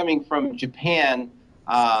just coming from Japan,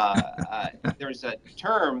 there's a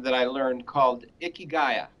term that I learned called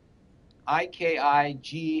Ikigaya. Ikigaya.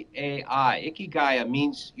 Ikigaya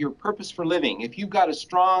means your purpose for living. If you've got a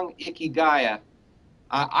strong Ikigaya,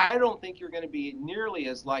 I don't think you're going to be nearly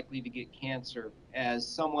as likely to get cancer as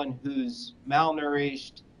someone who's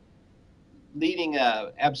malnourished, leading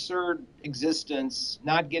a absurd existence,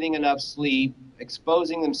 not getting enough sleep,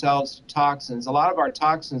 exposing themselves to toxins. A lot of our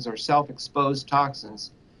toxins are self-exposed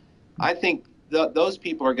toxins. I think those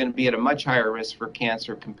people are going to be at a much higher risk for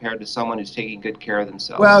cancer compared to someone who's taking good care of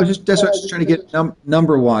themselves. Well, that's what I was trying to get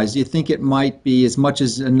number-wise. Do you think it might be as much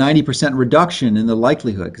as a 90% reduction in the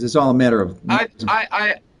likelihood? Because it's all a matter of.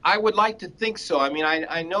 I would like to think so. I mean,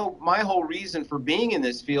 I know my whole reason for being in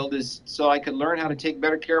this field is so I could learn how to take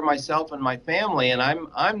better care of myself and my family. And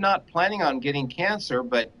I'm not planning on getting cancer,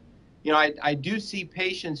 but I do see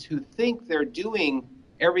patients who think they're doing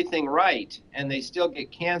everything right and they still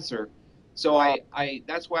get cancer. So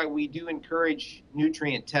that's why we do encourage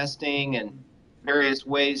nutrient testing and various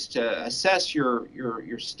ways to assess your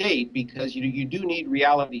state, because you do need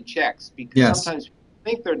reality checks, because sometimes people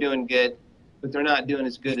think they're doing good, but they're not doing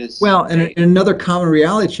as good as well. And another common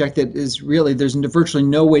reality check that is really there's virtually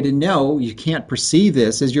no way to know, you can't perceive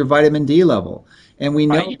this, is your vitamin D level. And we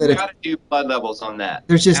Right, know you've that if got to do blood levels on that.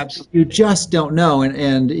 there's just you Absolutely. just don't know,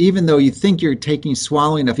 and even though you think you're taking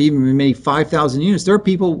swallowing enough, even maybe 5,000 units, there are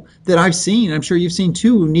people that I've seen, I'm sure you've seen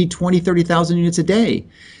too, who need 20, 30,000 units a day,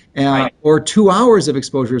 Right. or 2 hours of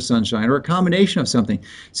exposure to sunshine, or a combination of something.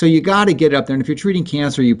 So you got to get up there, and if you're treating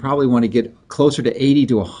cancer, you probably want to get closer to 80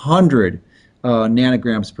 to 100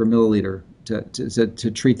 nanograms per milliliter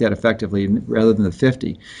to treat that effectively rather than the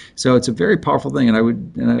 50. So it's a very powerful thing, and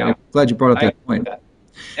I'm Yeah, glad you brought up I agree that with point. that.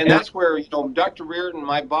 And And that's where, Dr. Reardon,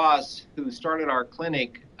 my boss, who started our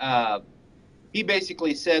clinic, he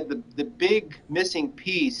basically said the big missing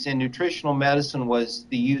piece in nutritional medicine was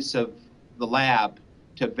the use of the lab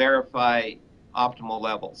to verify optimal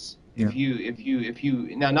levels. yeah. If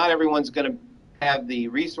you now, not everyone's going to have the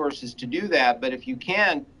resources to do that, but if you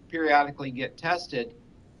can periodically get tested,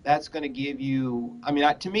 that's going to give you. I mean,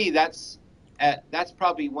 to me, that's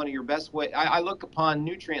probably one of your best way. I look upon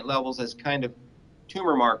nutrient levels as kind of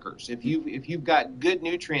tumor markers. If you've got good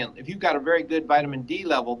nutrient, if you've got a very good vitamin D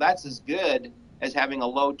level, that's as good as having a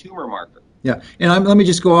low tumor marker. Yeah, and let me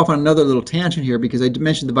just go off on another little tangent here because I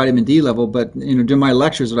mentioned the vitamin D level, but during my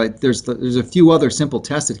lectures, there's a few other simple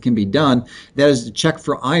tests that can be done. That is to check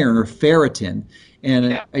for iron or ferritin,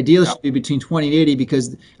 and Yeah, ideally yeah, should be between 20 and 80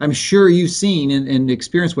 because I'm sure you've seen and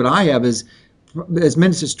experienced what I have is as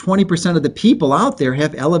many as 20% of the people out there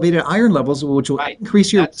have elevated iron levels, which will right.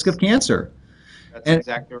 increase your risk of That's cancer. that's And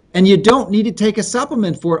exactly right. and you don't need to take a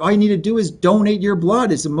supplement for it. All you need to do is donate your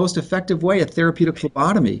blood. It's the most effective way, a therapeutic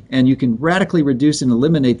phlebotomy, and you can radically reduce and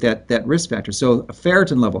eliminate that risk factor. So a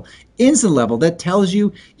ferritin level, insulin level, that tells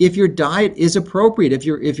you if your diet is appropriate, if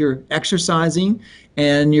you're exercising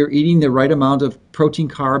and you're eating the right amount of protein,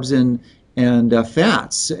 carbs, and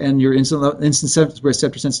fats, and your insulin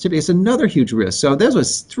receptor sensitivity is another huge risk. So those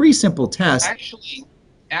was three simple tests. Actually,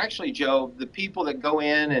 actually, Joe, the people that go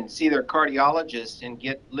in and see their cardiologist and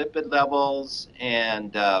get lipid levels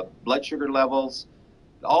and blood sugar levels,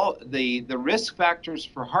 all the risk factors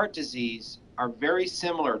for heart disease are very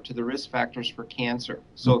similar to the risk factors for cancer.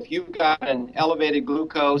 So if you've got an elevated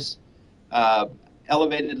glucose, uh,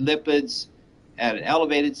 elevated lipids, and an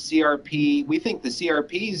elevated CRP, we think the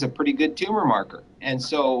CRP is a pretty good tumor marker. And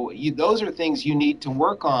so those are things you need to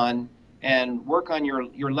work on and work on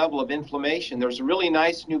your level of inflammation. There's a really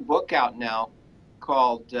nice new book out now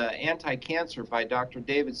called Anti-Cancer by Dr.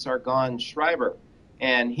 David Sargon Schreiber.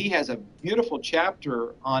 And he has a beautiful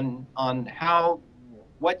chapter on how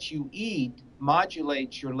what you eat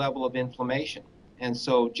modulates your level of inflammation. And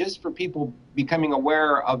so just for people becoming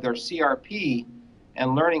aware of their CRP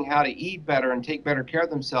and learning how to eat better and take better care of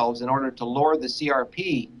themselves in order to lower the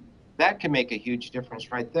CRP, that can make a huge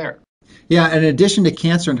difference right there. Yeah, and in addition to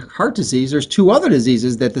cancer and heart disease, there's two other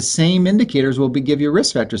diseases that the same indicators will give you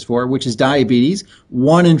risk factors for, which is diabetes.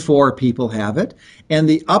 1 in 4 people have it. And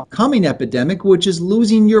the upcoming epidemic, which is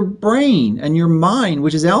losing your brain and your mind,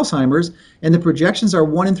 which is Alzheimer's. And the projections are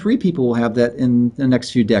 1 in 3 people will have that in the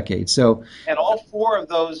next few decades. So, And all four of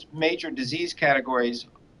those major disease categories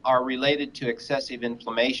are related to excessive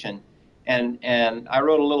inflammation. And I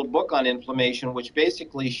wrote a little book on inflammation, which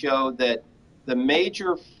basically showed that the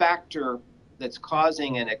major factor that's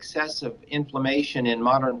causing an excessive inflammation in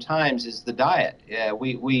modern times is the diet.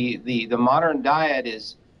 The modern diet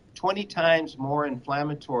is 20 times more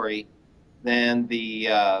inflammatory than the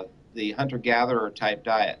hunter-gatherer type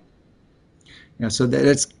diet. so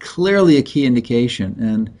that's clearly a key indication.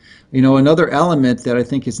 And, another element that I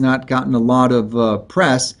think has not gotten a lot of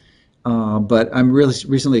press, but I'm really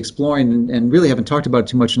recently exploring and really haven't talked about it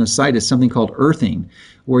too much on the site is something called earthing,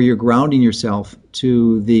 where you're grounding yourself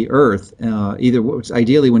to the earth, either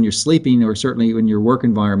ideally when you're sleeping or certainly in your work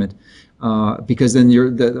environment, because then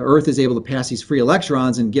the earth is able to pass these free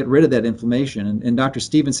electrons and get rid of that inflammation. And Dr.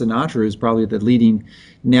 Steven Sinatra, who's probably the leading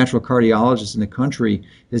natural cardiologist in the country,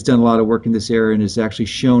 has done a lot of work in this area and has actually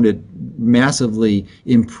shown it massively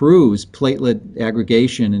improves platelet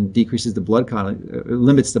aggregation and decreases the blood clotting,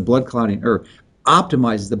 limits the blood clotting, or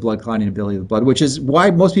optimizes the blood clotting ability of the blood, which is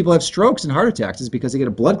why most people have strokes and heart attacks, is because they get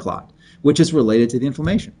a blood clot, which is related to the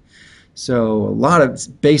inflammation. So a lot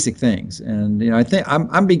of basic things, and I think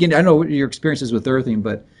I'm beginning. I know what your experiences with earthing,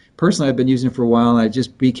 but personally, I've been using it for a while, and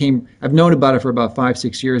I've known about it for about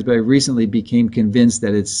 5-6 years, but I recently became convinced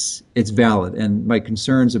that it's valid, and my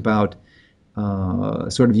concerns about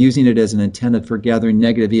sort of using it as an antenna for gathering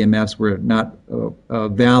negative EMFs were not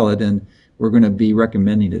valid, and we're going to be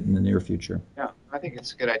recommending it in the near future. Yeah, I think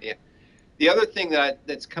it's a good idea. The other thing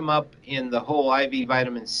that's come up in the whole IV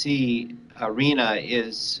vitamin C arena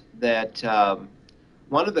is that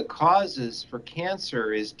one of the causes for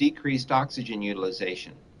cancer is decreased oxygen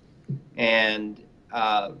utilization. And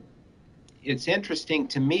it's interesting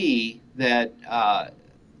to me that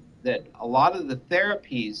that a lot of the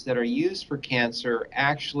therapies that are used for cancer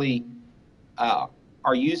actually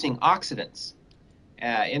are using oxidants,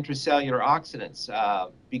 intracellular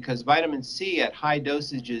oxidants, because vitamin C at high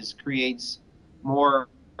dosages creates more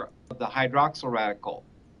of the hydroxyl radical.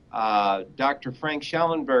 Dr. Frank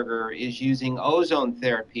Schellenberger is using ozone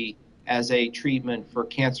therapy as a treatment for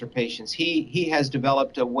cancer patients. He has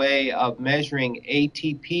developed a way of measuring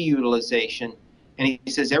ATP utilization, and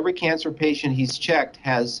he says every cancer patient he's checked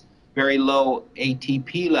has very low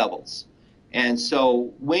ATP levels. And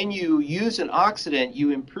so when you use an oxidant,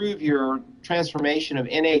 you improve your transformation of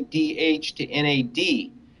NADH to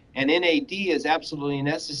NAD. And NAD is absolutely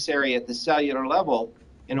necessary at the cellular level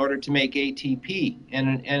in order to make ATP.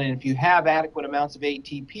 And if you have adequate amounts of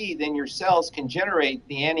ATP, then your cells can generate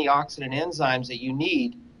the antioxidant enzymes that you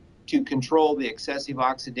need to control the excessive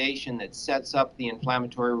oxidation that sets up the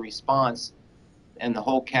inflammatory response and the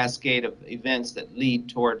whole cascade of events that lead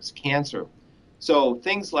towards cancer. So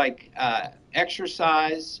things like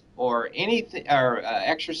exercise or anything, or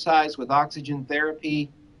exercise with oxygen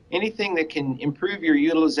therapy, anything that can improve your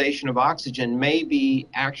utilization of oxygen may be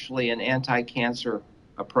actually an anti-cancer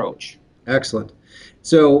approach. Excellent.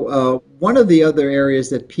 So one of the other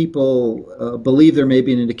areas that people believe there may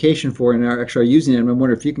be an indication for and are actually using it, and I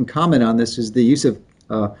wonder if you can comment on this, is the use of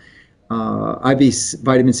IV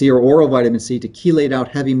vitamin C or oral vitamin C to chelate out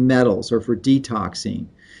heavy metals or for detoxing.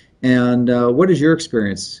 And what is your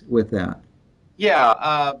experience with that?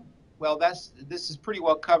 Yeah, well, this is pretty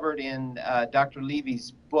well covered in Dr.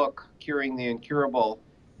 Levy's book, Curing the Incurable.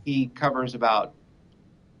 He covers about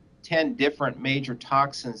 10 different major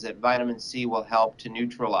toxins that vitamin C will help to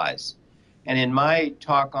neutralize. And in my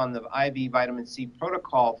talk on the IV vitamin C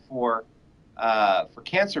protocol for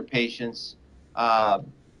cancer patients,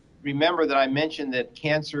 remember that I mentioned that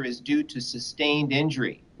cancer is due to sustained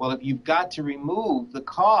injury. Well, if you've got to remove the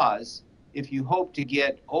cause, if you hope to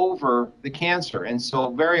get over the cancer. And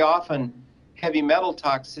so very often heavy metal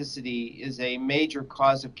toxicity is a major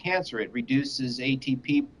cause of cancer. It reduces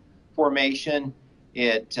ATP formation.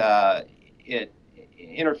 It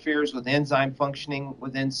interferes with enzyme functioning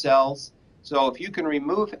within cells. So if you can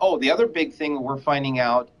remove, the other big thing we're finding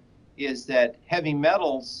out is that heavy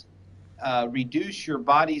metals reduce your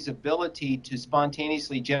body's ability to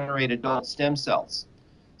spontaneously generate adult stem cells.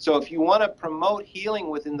 So if you want to promote healing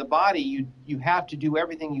within the body, you have to do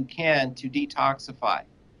everything you can to detoxify.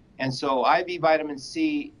 And so IV vitamin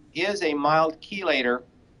C is a mild chelator,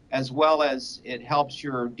 as well as it helps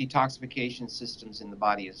your detoxification systems in the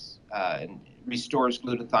body and restores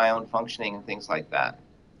glutathione functioning and things like that.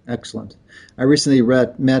 Excellent. I recently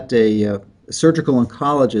met a surgical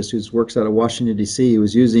oncologist who works out of Washington, D.C., who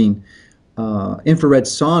was using infrared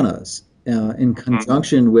saunas in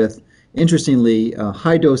conjunction with, interestingly, a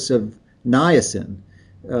high dose of niacin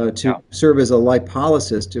to serve as a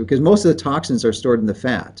lipolysis, because most of the toxins are stored in the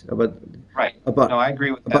fat. No, I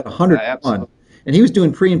agree with that. About 100 to 1. And he was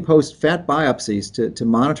doing pre and post fat biopsies to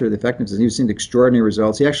monitor the effectiveness. He was seeing extraordinary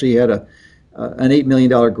results. He actually had an $8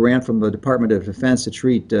 million grant from the Department of Defense to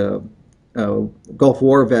treat Gulf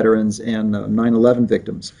War veterans and 9/11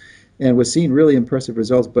 victims, and was seeing really impressive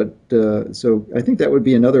results. But so I think that would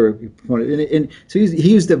be another component. And so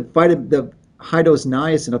he used the high dose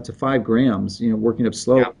niacin up to 5 grams, working up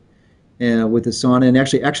slow, with the sauna, and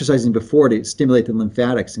actually exercising before to stimulate the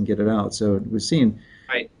lymphatics and get it out. So it was seeing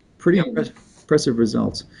pretty impressive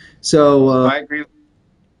results. So I agree.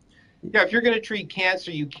 Yeah, if you're going to treat cancer,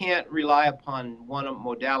 you can't rely upon one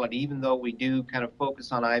modality. Even though we do kind of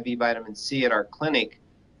focus on IV vitamin C at our clinic,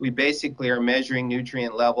 we basically are measuring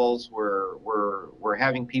nutrient levels. We're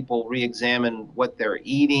having people re-examine what they're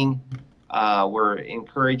eating. We're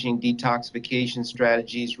encouraging detoxification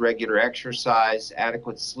strategies, regular exercise,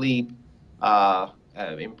 adequate sleep,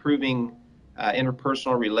 improving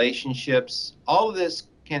interpersonal relationships. All of this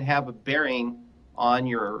can have a bearing on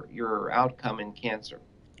your outcome in cancer.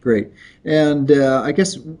 Great. And I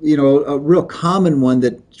guess, a real common one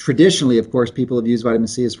that traditionally, of course, people have used vitamin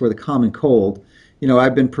C is for the common cold.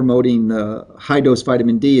 I've been promoting high-dose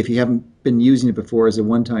vitamin D, if you haven't been using it before, as a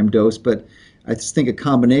one-time dose, but I just think a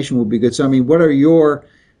combination will be good. So, what are your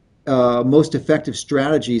most effective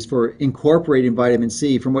strategies for incorporating vitamin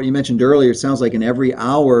C? From what you mentioned earlier, it sounds like an every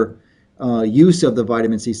hour use of the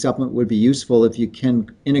vitamin C supplement would be useful if you can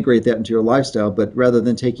integrate that into your lifestyle, but rather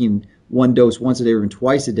than taking one dose once a day or even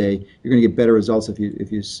twice a day, you're going to get better results if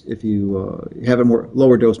you have a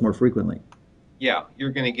lower dose more frequently. Yeah, you're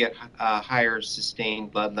going to get higher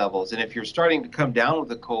sustained blood levels, and if you're starting to come down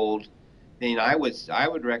with a cold, then I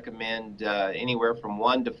would recommend anywhere from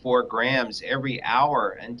 1 to 4 grams every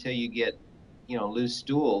hour until you get loose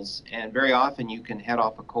stools, and very often you can head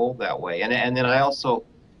off a cold that way. And then I also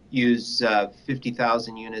use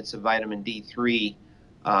 50,000 units of vitamin D3,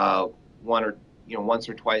 one or once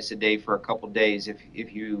or twice a day for a couple days if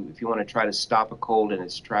you want to try to stop a cold in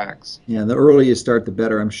its tracks. Yeah, the earlier you start, the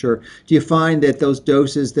better, I'm sure. Do you find that those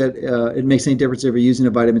doses that it makes any difference if you're using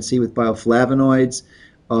a vitamin C with bioflavonoids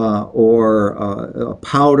or a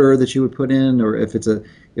powder that you would put in, or if the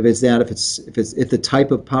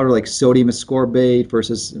type of powder like sodium ascorbate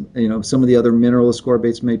versus some of the other mineral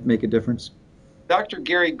ascorbates may make a difference? Dr.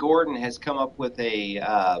 Gary Gordon has come up with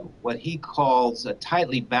what he calls a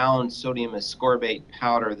tightly bound sodium ascorbate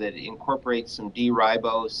powder that incorporates some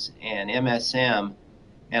D-ribose and MSM.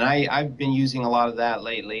 And I've been using a lot of that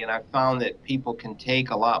lately, and I've found that people can take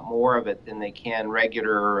a lot more of it than they can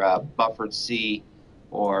regular buffered C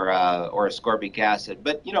or ascorbic acid.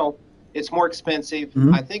 But, it's more expensive.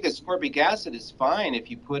 Mm-hmm. I think ascorbic acid is fine if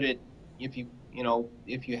you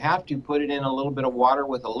have to put it in a little bit of water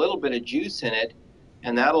with a little bit of juice in it,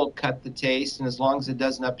 and that'll cut the taste. And as long as it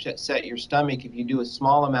doesn't upset your stomach, if you do a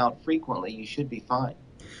small amount frequently, you should be fine.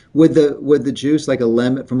 With the juice, like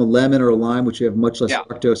from a lemon or a lime, which you have much less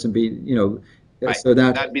fructose and right. So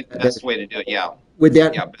that'd be the best way to do it. Yeah. Would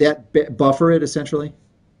that buffer it essentially?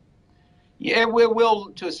 Yeah, it will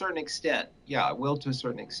to a certain extent. Yeah, it will to a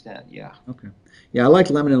certain extent. Yeah. Okay. Yeah, I like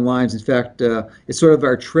lemon and limes. In fact, it's sort of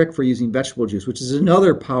our trick for using vegetable juice, which is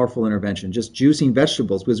another powerful intervention, just juicing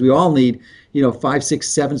vegetables, because we all need, 5, 6,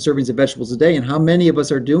 7 servings of vegetables a day, and how many of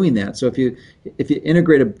us are doing that? So if you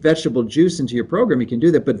integrate a vegetable juice into your program, you can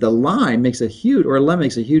do that. But the lemon makes a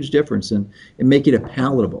huge difference in making it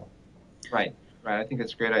palatable. Right. I think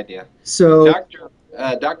that's a great idea. So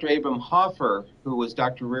Dr. Abram Hoffer, who was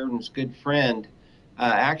Dr. Reardon's good friend,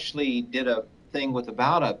 actually did a thing with it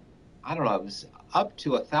was up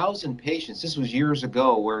to 1,000 patients. This was years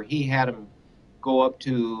ago, where he had them go up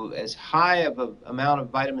to as high of an amount of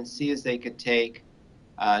vitamin C as they could take,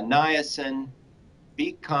 niacin,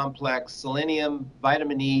 B complex, selenium,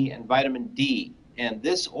 vitamin E, and vitamin D. And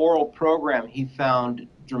this oral program, he found,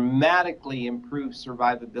 dramatically improved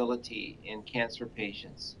survivability in cancer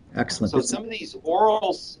patients. Excellent. So some of these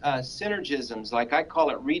oral synergisms, like I call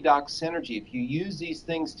it redox synergy, if you use these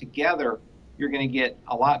things together, you're going to get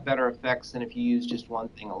a lot better effects than if you use just one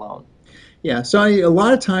thing alone. Yeah, so a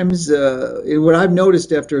lot of times, what I've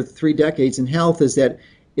noticed after 3 decades in health is that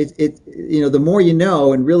the more you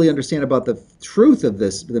know and really understand about the truth of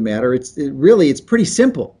the matter, it's pretty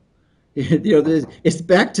simple. It's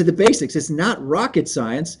back to the basics. It's not rocket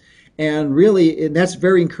science. And really, that's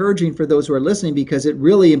very encouraging for those who are listening, because it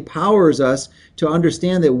really empowers us to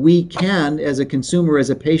understand that we can, as a consumer, as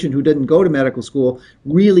a patient who didn't go to medical school,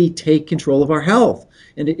 really take control of our health.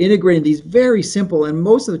 And integrating these very simple and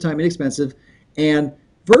most of the time inexpensive and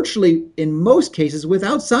virtually, in most cases,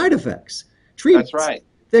 without side effects treatments. That's right.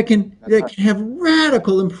 That can have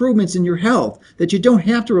radical improvements in your health, that you don't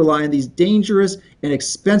have to rely on these dangerous and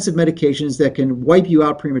expensive medications that can wipe you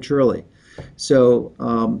out prematurely. So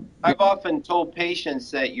I've often told patients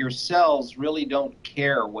that your cells really don't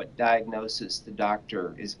care what diagnosis the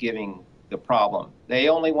doctor is giving the problem. They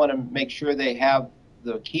only want to make sure they have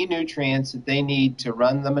the key nutrients that they need to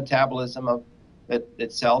run the metabolism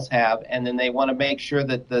that cells have, and then they want to make sure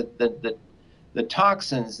that the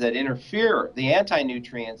toxins that interfere, the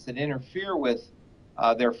anti-nutrients that interfere with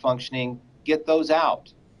their functioning, get those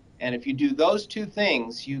out. And if you do those two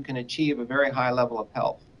things, you can achieve a very high level of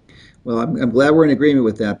health. Well, I'm glad we're in agreement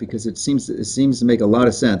with that, because it seems to make a lot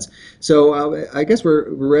of sense. So I guess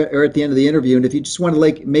we're at the end of the interview, and if you just want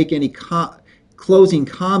to make any closing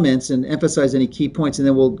comments and emphasize any key points, and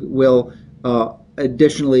then we'll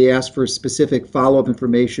additionally ask for specific follow-up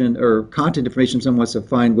information or content information if someone wants to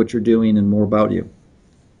find what you're doing and more about you.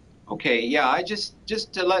 Okay, yeah, I just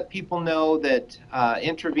to let people know that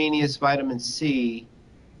intravenous vitamin C,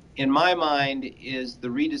 in my mind, is the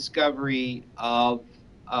rediscovery of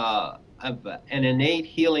an innate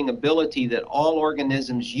healing ability that all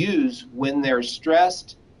organisms use when they're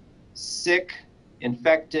stressed, sick,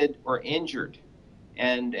 infected, or injured.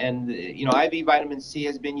 And IV vitamin C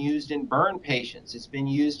has been used in burn patients. It's been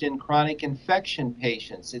used in chronic infection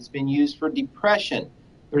patients. It's been used for depression.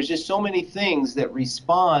 There's just so many things that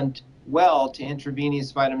respond well to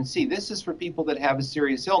intravenous vitamin C. This is for people that have a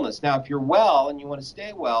serious illness. Now, if you're well and you want to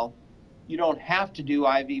stay well, you don't have to do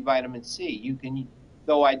IV vitamin C. You can,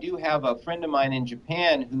 though I do have a friend of mine in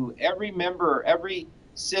Japan who every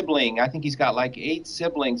sibling, I think he's got like 8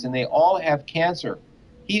 siblings, and they all have cancer.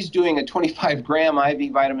 He's doing a 25-gram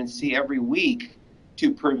IV vitamin C every week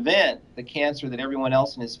to prevent the cancer that everyone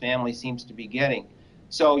else in his family seems to be getting.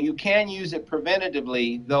 So you can use it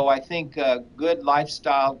preventatively, though I think good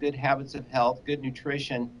lifestyle, good habits of health, good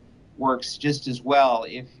nutrition works just as well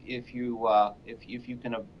if you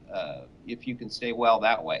can stay well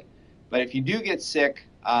that way. But if you do get sick,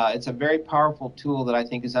 it's a very powerful tool that I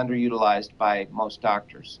think is underutilized by most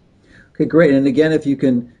doctors. Okay, great. And again, if you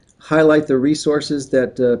can highlight the resources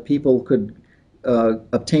that people could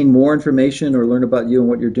obtain more information or learn about you and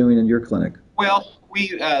what you're doing in your clinic. Well,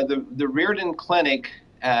 the Reardon Clinic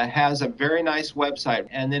has a very nice website,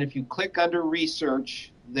 and then if you click under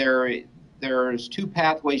research, there's two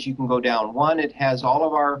pathways you can go down. One, it has all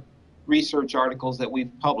of our research articles that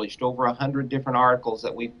we've published, over 100 different articles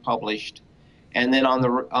that we've published, and then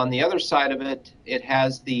on the other side of it, it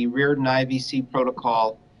has the Reardon IVC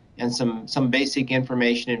protocol and some basic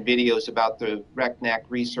information and videos about the RECNAC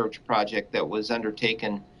research project that was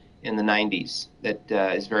undertaken in the 90s that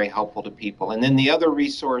is very helpful to people. And then the other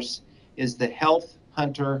resource is the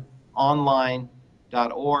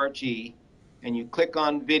healthhunteronline.org, and you click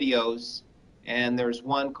on videos, and there's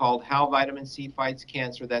one called How Vitamin C Fights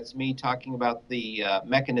Cancer. That's me talking about the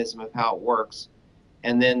mechanism of how it works.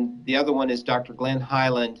 And then the other one is Dr. Glenn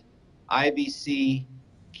Highland, IVC,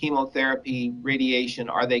 chemotherapy, radiation,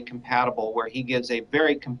 are they compatible, where he gives a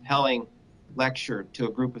very compelling lecture to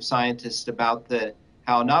a group of scientists about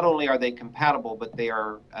how not only are they compatible, but they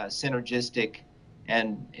are synergistic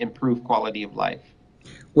and improve quality of life.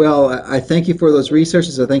 Well, I thank you for those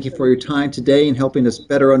resources. I thank you for your time today and helping us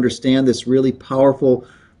better understand this really powerful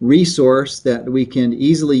resource that we can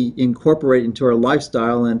easily incorporate into our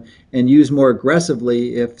lifestyle and use more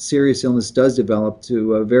aggressively if serious illness does develop,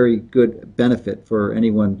 to a very good benefit for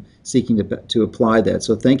anyone seeking to apply that.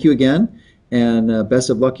 So thank you again, and best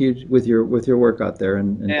of luck with your work out there.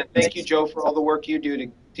 And thank you, Joe, for all the work you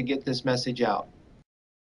do to get this message out.